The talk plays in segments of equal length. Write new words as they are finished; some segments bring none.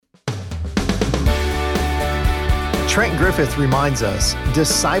Trent Griffith reminds us,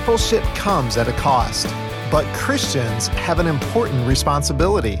 discipleship comes at a cost, but Christians have an important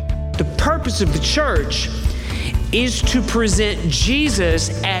responsibility. The purpose of the church is to present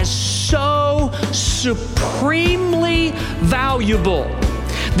Jesus as so supremely valuable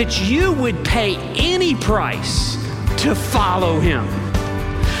that you would pay any price to follow him.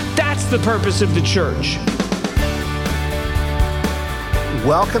 That's the purpose of the church.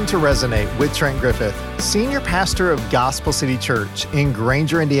 Welcome to Resonate with Trent Griffith, Senior Pastor of Gospel City Church in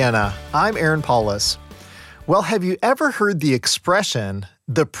Granger, Indiana. I'm Aaron Paulus. Well, have you ever heard the expression,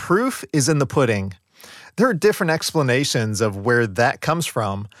 the proof is in the pudding? There are different explanations of where that comes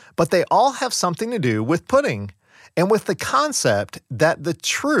from, but they all have something to do with pudding and with the concept that the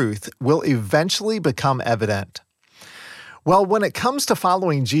truth will eventually become evident. Well, when it comes to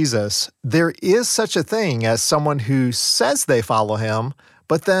following Jesus, there is such a thing as someone who says they follow him,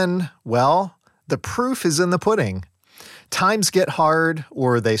 but then, well, the proof is in the pudding. Times get hard,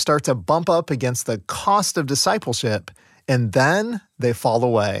 or they start to bump up against the cost of discipleship, and then they fall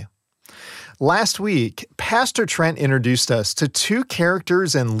away. Last week, Pastor Trent introduced us to two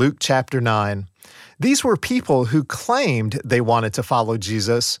characters in Luke chapter 9. These were people who claimed they wanted to follow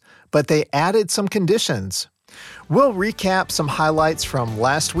Jesus, but they added some conditions. We'll recap some highlights from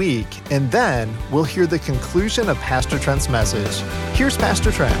last week, and then we'll hear the conclusion of Pastor Trent's message. Here's Pastor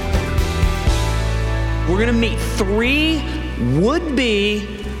Trent. We're going to meet three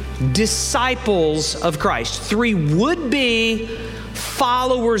would-be disciples of Christ, three would-be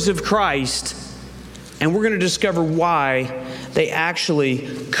followers of Christ, and we're going to discover why they actually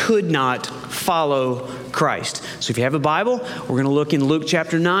could not follow Christ. So if you have a Bible, we're going to look in Luke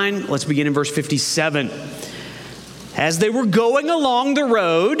chapter 9. Let's begin in verse 57. As they were going along the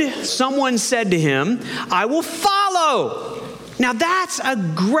road, someone said to him, "I will follow." Now that's a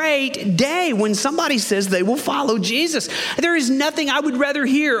great day when somebody says they will follow Jesus. There is nothing I would rather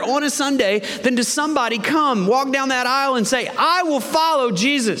hear on a Sunday than to somebody come, walk down that aisle and say, "I will follow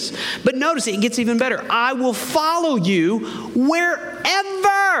Jesus." But notice it gets even better. "I will follow you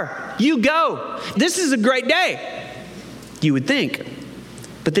wherever you go." This is a great day, you would think.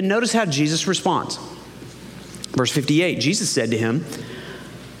 But then notice how Jesus responds. Verse 58, Jesus said to him,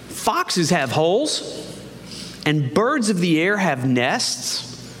 "Foxes have holes, and birds of the air have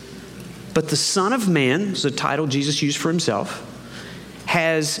nests, but the Son of Man," is a title Jesus used for himself,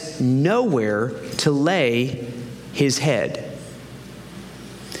 "has nowhere to lay his head."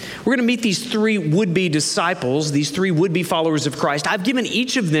 We're going to meet these three would-be disciples, these three would-be followers of Christ. I've given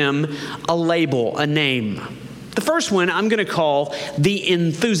each of them a label, a name. The first one I'm going to call the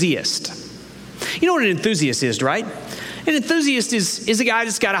enthusiast. You know what an enthusiast is, right? An enthusiast is a guy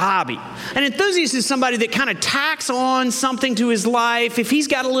that's got a hobby. An enthusiast is somebody that kind of tacks on something to his life. If he's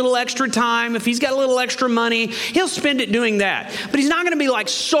got a little extra time, if he's got a little extra money, he'll spend it doing that. But he's not going to be like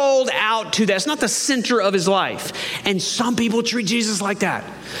sold out to that. It's not the center of his life. And some people treat Jesus like that.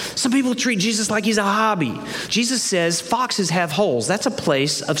 Some people treat Jesus like he's a hobby. Jesus says foxes have holes. That's a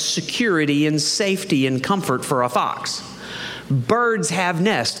place of security and safety and comfort for a fox. Birds have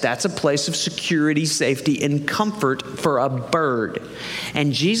nests. That's a place of security, safety, and comfort for a bird.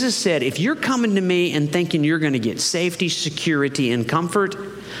 And Jesus said, if you're coming to me and thinking you're going to get safety, security, and comfort,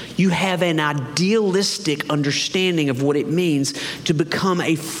 you have an idealistic understanding of what it means to become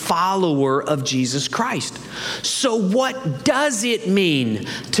a follower of Jesus Christ. So what does it mean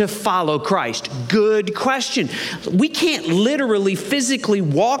to follow Christ? Good question. We can't literally, physically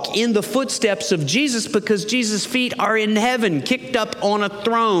walk in the footsteps of Jesus because Jesus' feet are in heaven, kicked up on a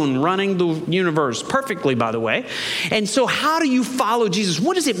throne, running the universe perfectly, by the way. And so how do you follow Jesus?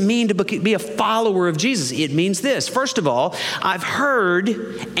 What does it mean to be a follower of Jesus? It means this. First of all, I've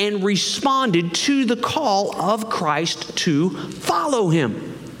heard and responded to the call of Christ to follow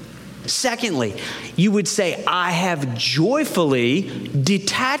him. Secondly, you would say, I have joyfully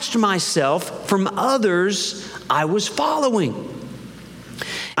detached myself from others I was following.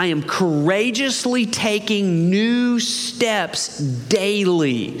 I am courageously taking new steps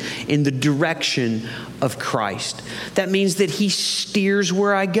daily in the direction of Christ. That means that he steers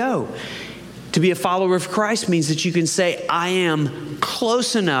where I go. To be a follower of Christ means that you can say, I am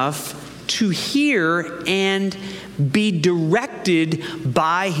close enough to hear and be directed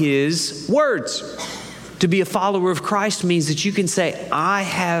by his words. To be a follower of Christ means that you can say, I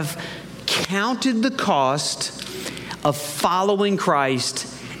have counted the cost of following Christ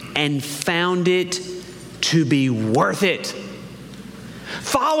and found it to be worth it.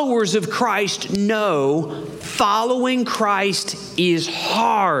 Followers of Christ know following Christ is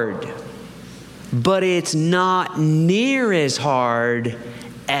hard, but it's not near as hard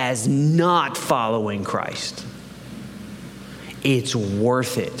as not following Christ. it's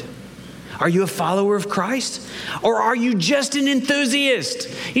worth it. Are you a follower of Christ? Or are you just an enthusiast?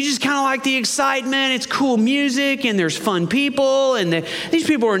 You just kind of like the excitement. It's cool music and there's fun people and these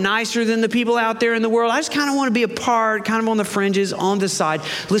people are nicer than the people out there in the world. I just kind of want to be a part, kind of on the fringes, on the side.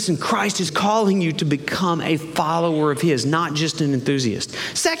 Listen, Christ is calling you to become a follower of His, not just an enthusiast.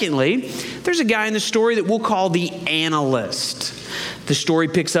 Secondly, there's a guy in the story that we'll call the analyst. The story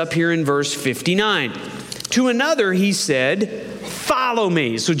picks up here in verse 59. To another, He said, follow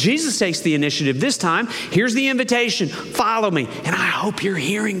me. So Jesus takes the initiative this time. Here's the invitation. Follow me. And I hope you're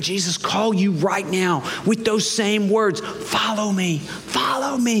hearing Jesus call you right now with those same words. Follow me.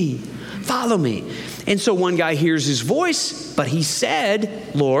 Follow me. Follow me. And so one guy hears His voice, but he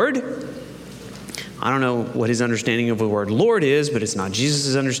said, Lord. I don't know what his understanding of the word Lord is, but it's not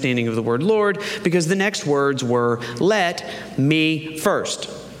Jesus' understanding of the word Lord, because the next words were, let me first.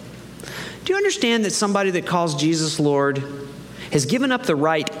 Do you understand that somebody that calls Jesus Lord has given up the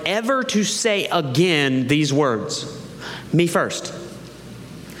right ever to say again these words, me first?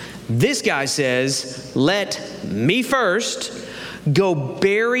 This guy says, let me first go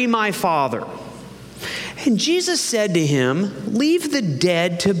bury my father. And Jesus said to him, leave the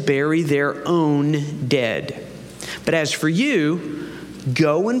dead to bury their own dead. But as for you,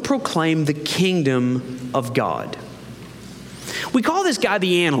 go and proclaim the kingdom of God. We call this guy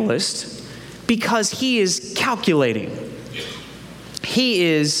the analyst because he is calculating. He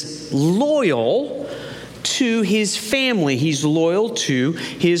is loyal to his family. He's loyal to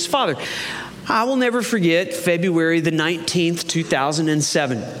his father. I will never forget February the 19th,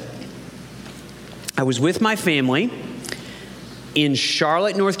 2007. I was with my family in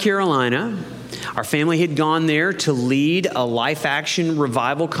Charlotte, North Carolina. Our family had gone there to lead a Life Action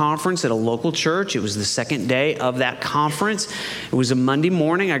Revival conference at a local church. It was the second day of that conference. It was a Monday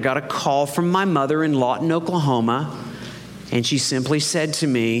morning. I got a call from my mother in Lawton, Oklahoma. And she simply said to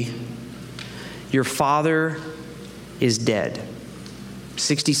me, your father is dead.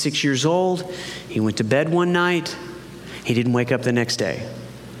 66 years old. He went to bed one night. He didn't wake up the next day.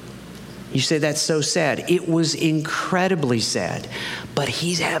 You say, that's so sad. It was incredibly sad. But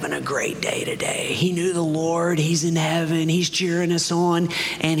he's having a great day today. He knew the Lord. He's in heaven. He's cheering us on.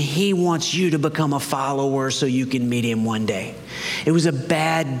 And He wants you to become a follower so you can meet Him one day. It was a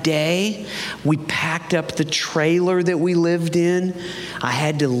bad day. We packed up the trailer that we lived in. I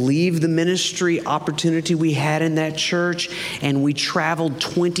had to leave the ministry opportunity we had in that church. And we traveled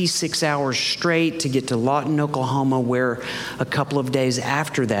 26 hours straight to get to Lawton, Oklahoma, where a couple of days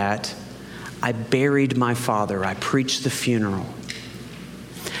after that, I buried my father. I preached the funeral.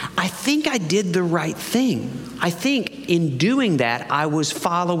 I think I did the right thing. I think in doing that, I was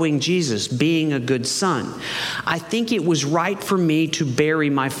following Jesus, being a good son. I think it was right for me to bury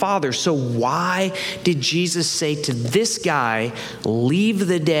my father. So why did Jesus say to this guy, leave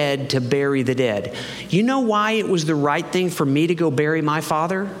the dead to bury the dead? You know why it was the right thing for me to go bury my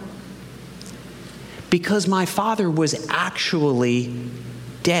father? Because my father was actually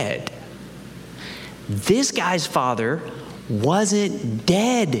dead. This guy's father wasn't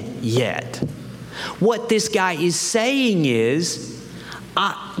dead yet. What this guy is saying is,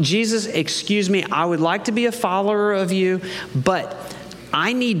 Jesus, excuse me, I would like to be a follower of you, but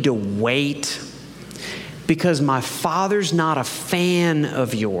I need to wait because my father's not a fan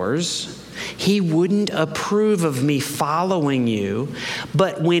of yours. He wouldn't approve of me following you.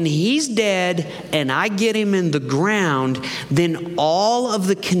 But when he's dead and I get him in the ground, then all of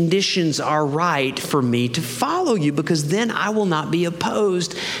the conditions are right for me to follow you, because then I will not be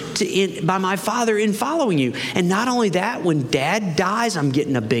opposed by my father in following you. And not only that, when dad dies, I'm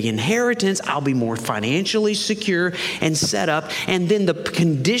getting a big inheritance. I'll be more financially secure and set up. And then the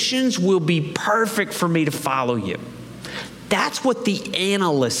conditions will be perfect for me to follow you. That's what the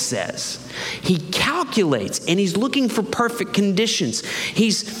analyst says. He calculates and he's looking for perfect conditions.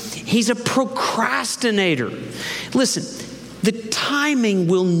 He's a procrastinator. Listen, the timing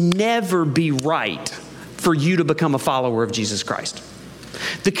will never be right for you to become a follower of Jesus Christ.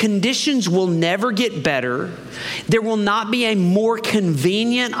 The conditions will never get better. There will not be a more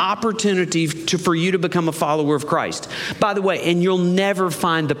convenient opportunity for you to become a follower of Christ. By the way, and you'll never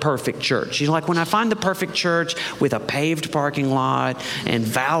find the perfect church. You're like, when I find the perfect church with a paved parking lot and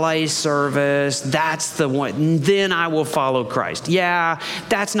valet service, that's the one. Then I will follow Christ. Yeah,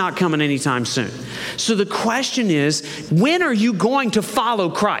 that's not coming anytime soon. So the question is, when are you going to follow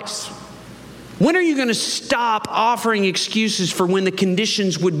Christ? When are you going to stop offering excuses for when the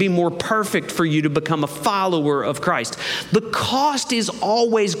conditions would be more perfect for you to become a follower of Christ? The cost is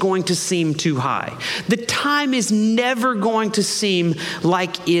always going to seem too high. The time is never going to seem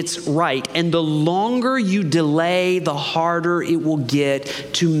like it's right. And the longer you delay, the harder it will get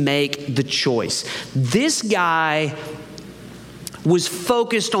to make the choice. This guy was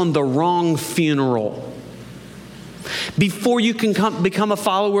focused on the wrong funeral. Before you can become a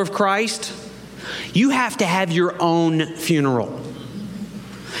follower of Christ, you have to have your own funeral.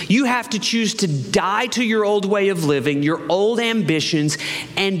 You have to choose to die to your old way of living, your old ambitions,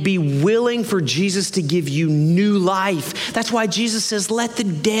 and be willing for Jesus to give you new life. That's why Jesus says, let the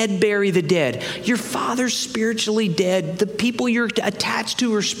dead bury the dead. Your father's spiritually dead. The people you're attached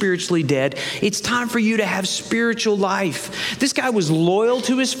to are spiritually dead. It's time for you to have spiritual life. This guy was loyal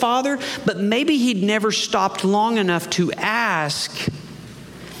to his father, but maybe he'd never stopped long enough to ask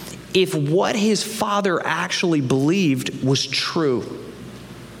if what his father actually believed was true.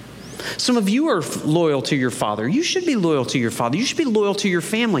 Some of you are loyal to your father. You should be loyal to your father. You should be loyal to your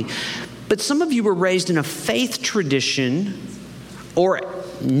family. But some of you were raised in a faith tradition or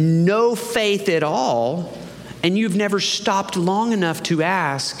no faith at all, and you've never stopped long enough to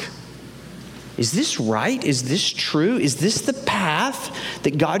ask, is this right? Is this true? Is this the path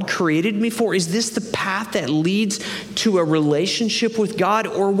that God created me for? Is this the path that leads to a relationship with God?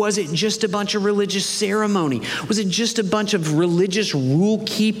 Or was it just a bunch of religious ceremony? Was it just a bunch of religious rule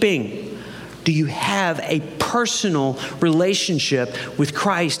keeping? Do you have a personal relationship with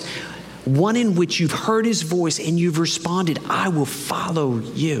Christ? One in which you've heard his voice and you've responded, I will follow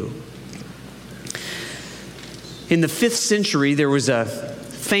you. In the 5th century, there was a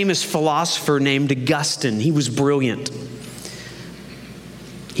famous philosopher named Augustine. He was brilliant.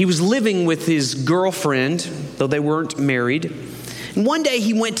 He was living with his girlfriend, though they weren't married. And one day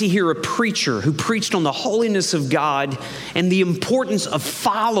he went to hear a preacher who preached on the holiness of God and the importance of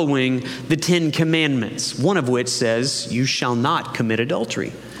following the 10 Commandments, one of which says, you shall not commit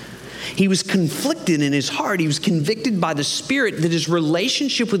adultery. He was conflicted in his heart. He was convicted by the Spirit that his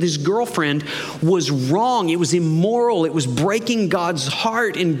relationship with his girlfriend was wrong. It was immoral. It was breaking God's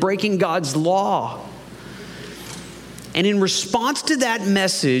heart and breaking God's law. And in response to that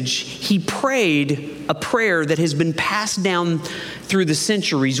message, he prayed a prayer that has been passed down through the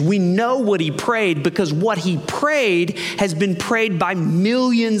centuries. We know what he prayed because what he prayed has been prayed by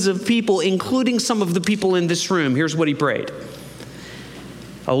millions of people, including some of the people in this room. Here's what he prayed.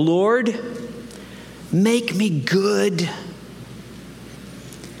 Oh Lord, make me good,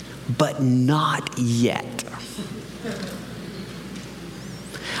 but not yet.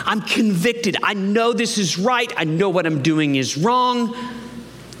 I'm convicted. I know this is right. I know what I'm doing is wrong,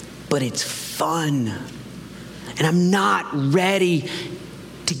 but it's fun. And I'm not ready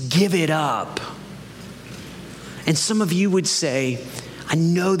to give it up. And some of you would say, I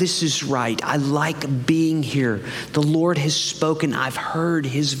know this is right. I like being here. The Lord has spoken. I've heard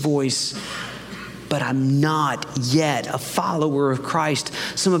his voice, but I'm not yet a follower of Christ.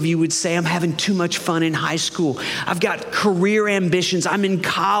 Some of you would say, I'm having too much fun in high school. I've got career ambitions. I'm in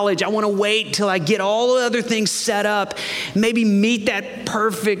college. I want to wait till I get all the other things set up, maybe meet that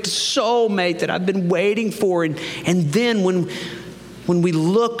perfect soulmate that I've been waiting for. And then when we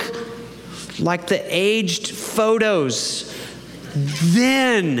look like the aged photos,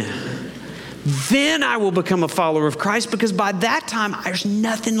 then I will become a follower of Christ, because by that time, there's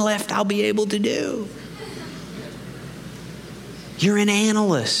nothing left I'll be able to do. You're an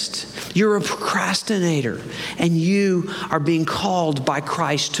analyst. You're a procrastinator. And you are being called by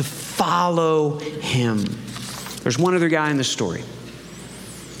Christ to follow him. There's one other guy in the story.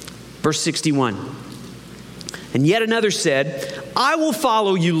 Verse 61. And yet another said, I will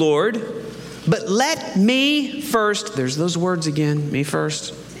follow you, Lord, but let me first, there's those words again, me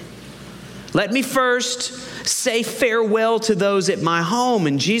first. Let me first say farewell to those at my home.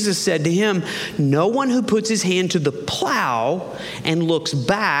 And Jesus said to him, no one who puts his hand to the plow and looks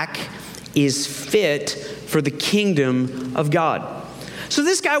back is fit for the kingdom of God. So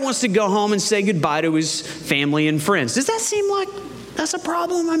this guy wants to go home and say goodbye to his family and friends. Does that seem like that's a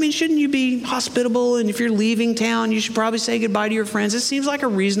problem? I mean, shouldn't you be hospitable? And if you're leaving town, you should probably say goodbye to your friends. It seems like a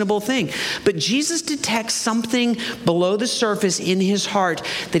reasonable thing. But Jesus detects something below the surface in his heart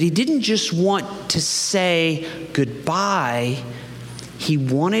that he didn't just want to say goodbye. He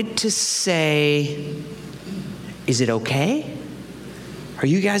wanted to say, is it okay? Are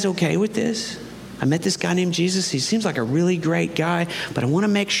you guys okay with this? I met this guy named Jesus. He seems like a really great guy, but I want to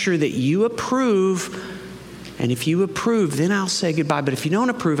make sure that you approve. And if you approve, then I'll say goodbye. But if you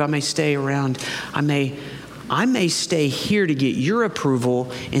don't approve, I may stay around. I may I may stay here to get your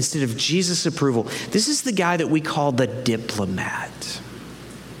approval instead of Jesus' approval. This is the guy that we call the diplomat.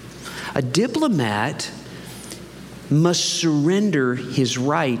 A diplomat must surrender his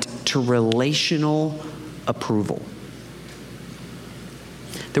right to relational approval.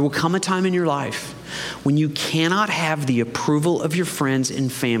 There will come a time in your life when you cannot have the approval of your friends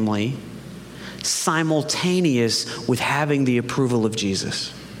and family simultaneous with having the approval of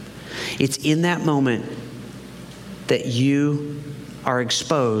Jesus. It's in that moment that you are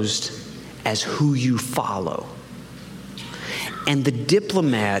exposed as who you follow. And the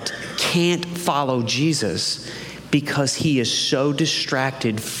diplomat can't follow Jesus because he is so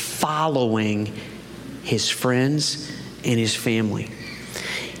distracted following his friends and his family.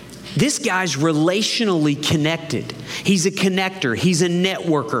 This guy's relationally connected. He's a connector. He's a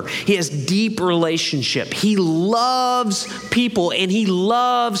networker. He has deep relationship. He loves people, and he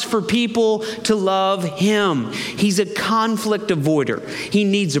loves for people to love him. He's a conflict avoider. He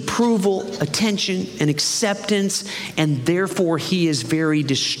needs approval, attention, and acceptance, and therefore he is very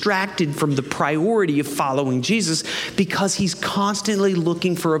distracted from the priority of following Jesus because he's constantly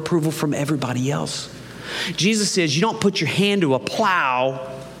looking for approval from everybody else. Jesus says you don't put your hand to a plow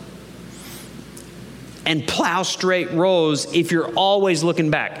and plow straight rows if you're always looking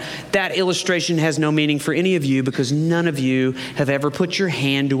back. That illustration has no meaning for any of you because none of you have ever put your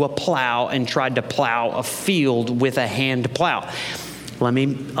hand to a plow and tried to plow a field with a hand plow. Let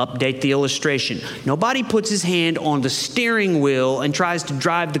me update the illustration. Nobody puts his hand on the steering wheel and tries to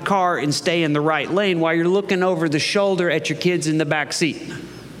drive the car and stay in the right lane while you're looking over the shoulder at your kids in the back seat.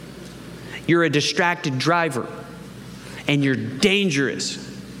 You're a distracted driver and you're dangerous.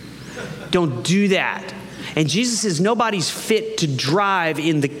 Don't do that. And Jesus says nobody's fit to drive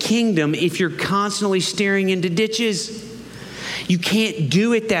in the kingdom if you're constantly steering into ditches. You can't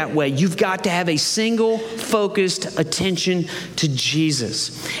do it that way. You've got to have a single focused attention to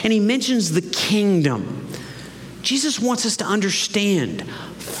Jesus. And he mentions the kingdom. Jesus wants us to understand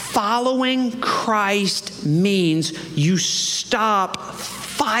following Christ means you stop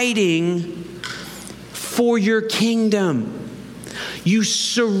fighting for your kingdom. You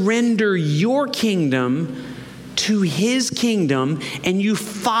surrender your kingdom to his kingdom and you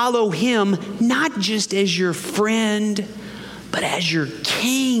follow him not just as your friend, but as your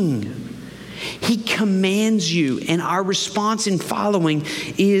king. He commands you, and our response in following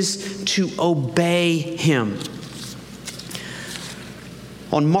is to obey him.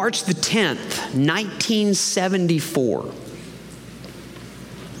 On March the 10th, 1974,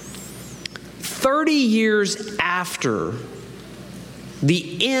 30 years after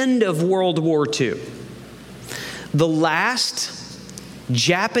the end of World War II, the last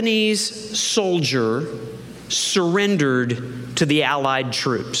Japanese soldier surrendered to the Allied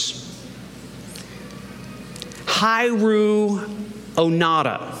troops. Hiroo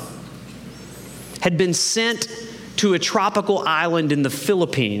Onoda had been sent to a tropical island in the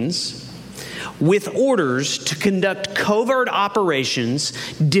Philippines with orders to conduct covert operations,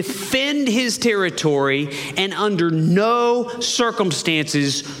 defend his territory, and under no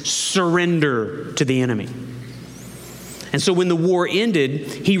circumstances surrender to the enemy. And so when the war ended,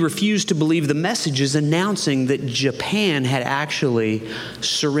 he refused to believe the messages announcing that Japan had actually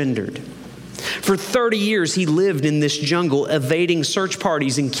surrendered. For 30 years, he lived in this jungle, evading search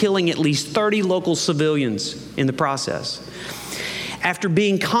parties and killing at least 30 local civilians in the process. After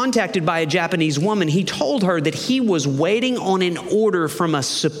being contacted by a Japanese woman, he told her that he was waiting on an order from a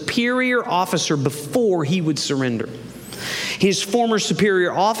superior officer before he would surrender. His former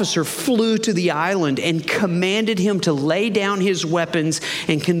superior officer flew to the island and commanded him to lay down his weapons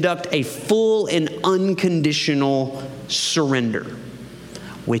and conduct a full and unconditional surrender,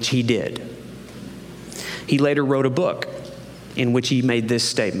 which he did. He later wrote a book in which he made this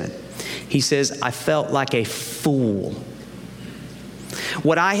statement. He says, "I felt like a fool.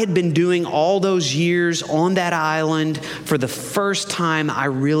 What I had been doing all those years on that island, for the first time I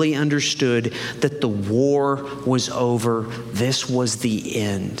really understood that the war was over. This was the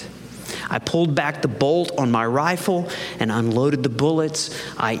end. I pulled back the bolt on my rifle and unloaded the bullets.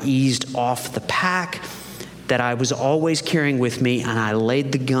 I eased off the pack that I was always carrying with me, and I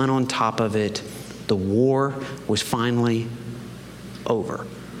laid the gun on top of it. The war was finally over."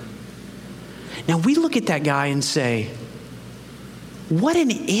 Now we look at that guy and say, what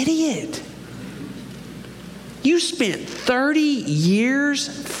an idiot. You spent 30 years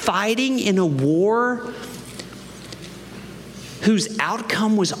fighting in a war whose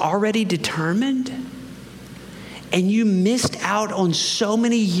outcome was already determined, and you missed out on so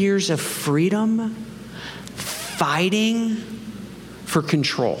many years of freedom fighting for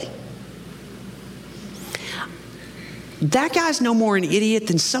control. that guy's no more an idiot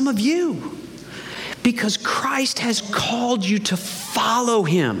than some of you. Because Christ has called you to follow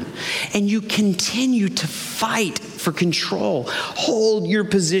him, and you continue to fight for control. Hold your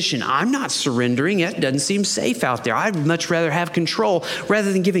position. I'm not surrendering. It doesn't seem safe out there. I'd much rather have control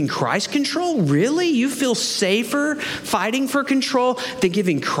rather than giving Christ control. Really? You feel safer fighting for control than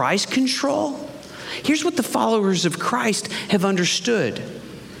giving Christ control? Here's what the followers of Christ have understood.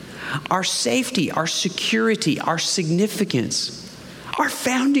 Our safety, our security, our significance are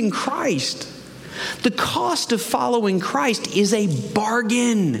found in Christ. The cost of following Christ is a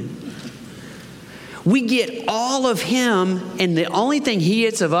bargain. We get all of him, and the only thing he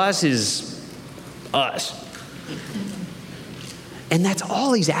gets of us is us. And that's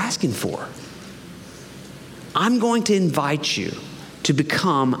all he's asking for. I'm going to invite you to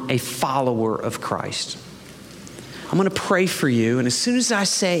become a follower of Christ. I'm going to pray for you, and as soon as I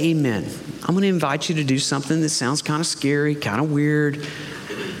say amen, I'm going to invite you to do something that sounds kind of scary, kind of weird.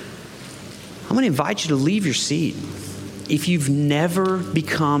 I'm going to invite you to leave your seat if you've never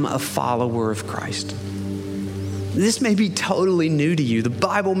become a follower of Christ. This may be totally new to you. The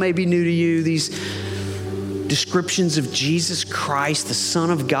Bible may be new to you. These descriptions of Jesus Christ, the Son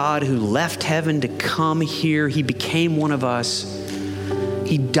of God who left heaven to come here. He became one of us.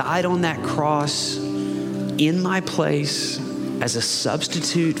 He died on that cross in my place as a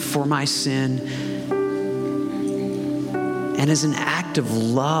substitute for my sin. And as an act of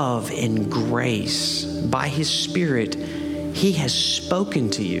love and grace, by his Spirit, he has spoken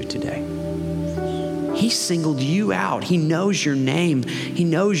to you today. He singled you out. He knows your name. He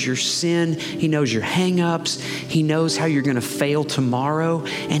knows your sin. He knows your hang-ups. He knows how you're going to fail tomorrow.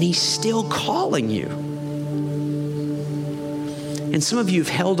 And he's still calling you. And some of you have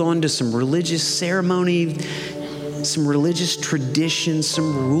held on to some religious ceremony, some religious tradition,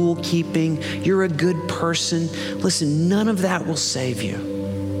 some rule keeping. You're a good person. Listen, none of that will save you.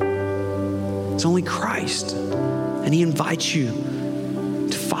 It's only Christ. And he invites you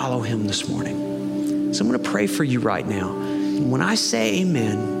to follow him this morning. So I'm going to pray for you right now. And when I say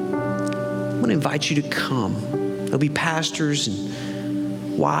amen, I'm going to invite you to come. There'll be pastors and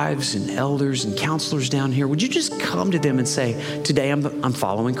wives and elders and counselors down here. Would you just come to them and say, today I'm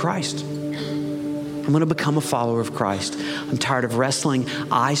following Christ. I'm going to become a follower of Christ. I'm tired of wrestling.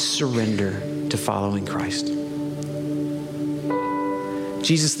 I surrender to following Christ.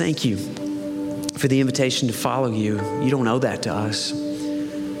 Jesus, thank you for the invitation to follow you. You don't owe that to us.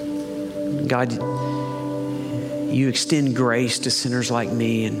 God, you extend grace to sinners like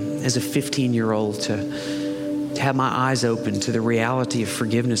me, and as a 15-year-old to have my eyes open to the reality of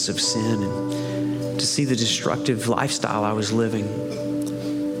forgiveness of sin and to see the destructive lifestyle I was living.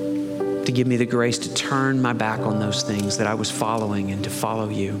 To give me the grace to turn my back on those things that I was following and to follow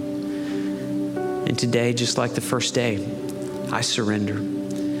you. And today, just like the first day, I surrender.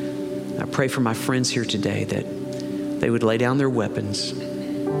 I pray for my friends here today that they would lay down their weapons.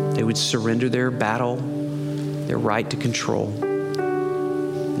 They would surrender their battle, their right to control.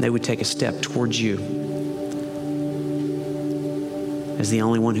 And they would take a step towards you as the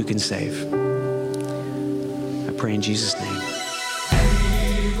only one who can save. I pray in Jesus' name.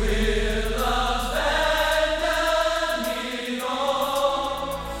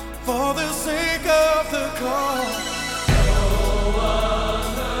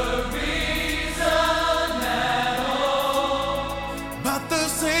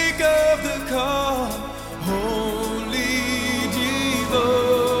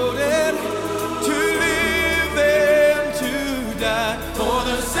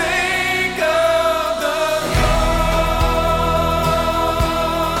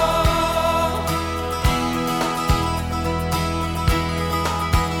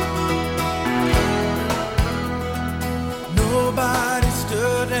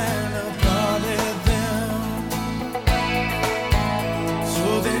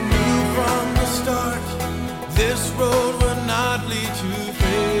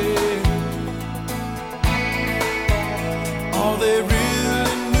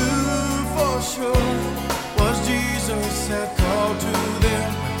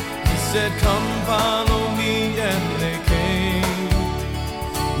 Said, come follow me, and they came.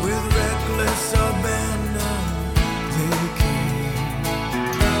 With reckless abandon, they came.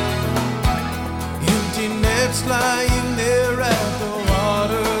 Empty nets lying there at the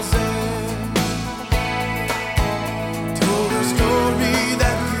water's edge. Told a story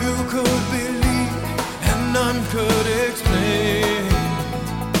that few could believe and none could explain.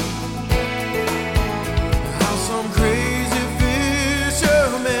 How some crazy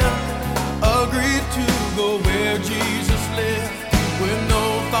fishermen agreed to go where Jesus lived with no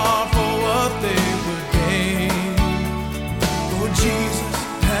thought for what they would gain.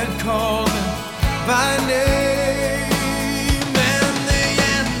 by name. And they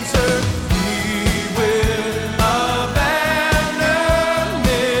answered, we will abandon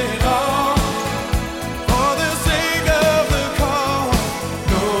it all for the sake of the cause.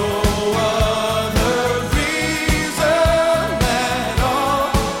 No other reason at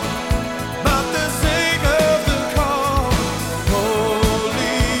all but the sake of the cause.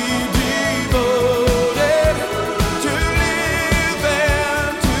 Wholly devoted to live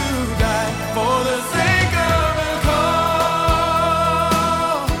and to die for the sake of the cause.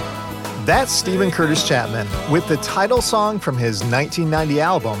 That's Stephen Curtis Chapman with the title song from his 1990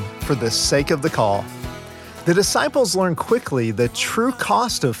 album, For the Sake of the Call. The disciples learned quickly the true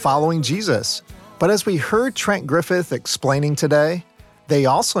cost of following Jesus. But as we heard Trent Griffith explaining today, they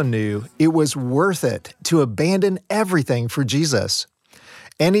also knew it was worth it to abandon everything for Jesus.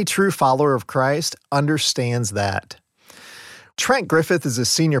 Any true follower of Christ understands that. Trent Griffith is a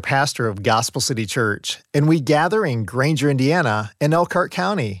senior pastor of Gospel City Church, and we gather in Granger, Indiana, in Elkhart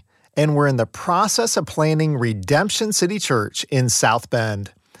County, and we're in the process of planning Redemption City Church in South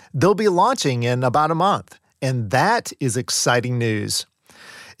Bend. They'll be launching in about a month, and that is exciting news.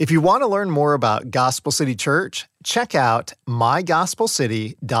 If you want to learn more about Gospel City Church, check out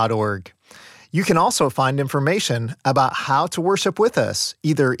mygospelcity.org. You can also find information about how to worship with us,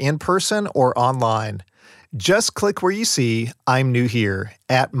 either in person or online. Just click where you see I'm New Here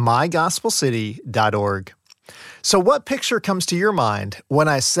at mygospelcity.org. So what picture comes to your mind when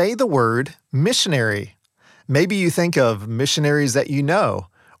I say the word missionary? Maybe you think of missionaries that you know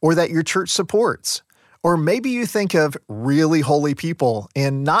or that your church supports. Or maybe you think of really holy people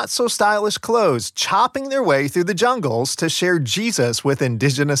in not-so-stylish clothes chopping their way through the jungles to share Jesus with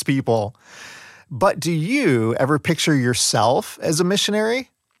indigenous people. But do you ever picture yourself as a missionary?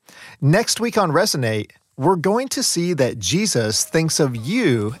 Next week on Resonate, we're going to see that Jesus thinks of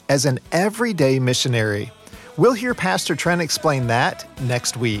you as an everyday missionary. We'll hear Pastor Trent explain that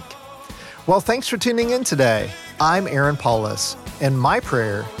next week. Well, thanks for tuning in today. I'm Aaron Paulus, and my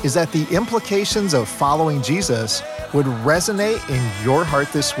prayer is that the implications of following Jesus would resonate in your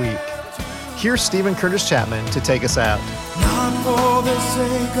heart this week. Here's Stephen Curtis Chapman to take us out. Not for the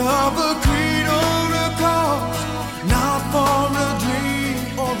sake of a creed or a cause, not for a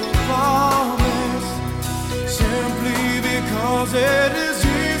dream or a promise, simply because it is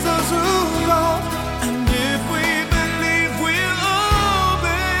Jesus who calls, and if we believe we'll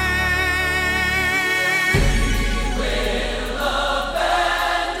obey. We will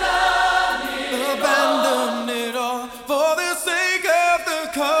abandon it all for the sake of the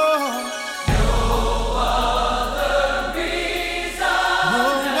cause. No other reason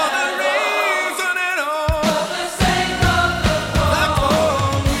at all. For the sake of the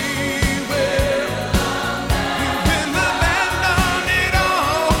cause, we will abandon it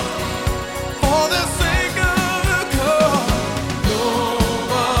all. For the sake of the cause,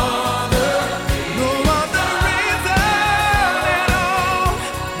 no other reason at all.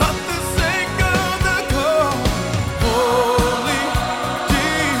 But the sake of the cause, wholly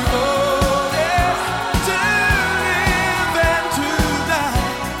devoted to live and to die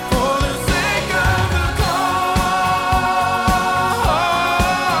for the sake of the cause.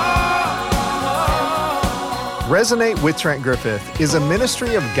 Resonate with Trent Griffith is a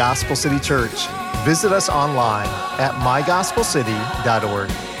ministry of Gospel City Church. Visit us online at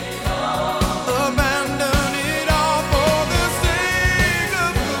mygospelcity.org.